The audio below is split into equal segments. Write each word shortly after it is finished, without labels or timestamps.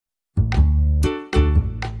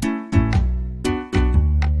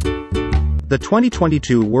The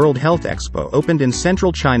 2022 World Health Expo opened in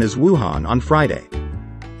central China's Wuhan on Friday.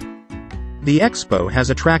 The expo has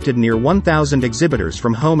attracted near 1,000 exhibitors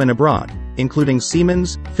from home and abroad, including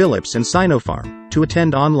Siemens, Philips and Sinopharm, to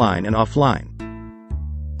attend online and offline.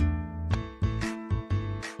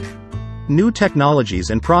 New technologies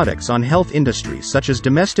and products on health industries such as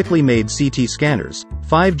domestically made CT scanners,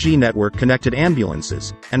 5G network-connected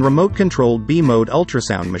ambulances, and remote-controlled B-mode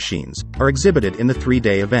ultrasound machines are exhibited in the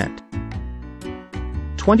three-day event.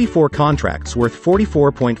 24 contracts worth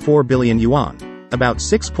 44.4 billion yuan, about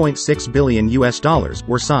 $6.6 billion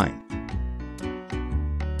were signed.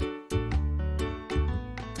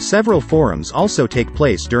 Several forums also take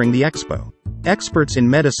place during the expo. Experts in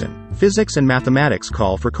medicine, physics and mathematics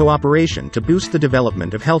call for cooperation to boost the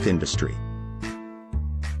development of health industry.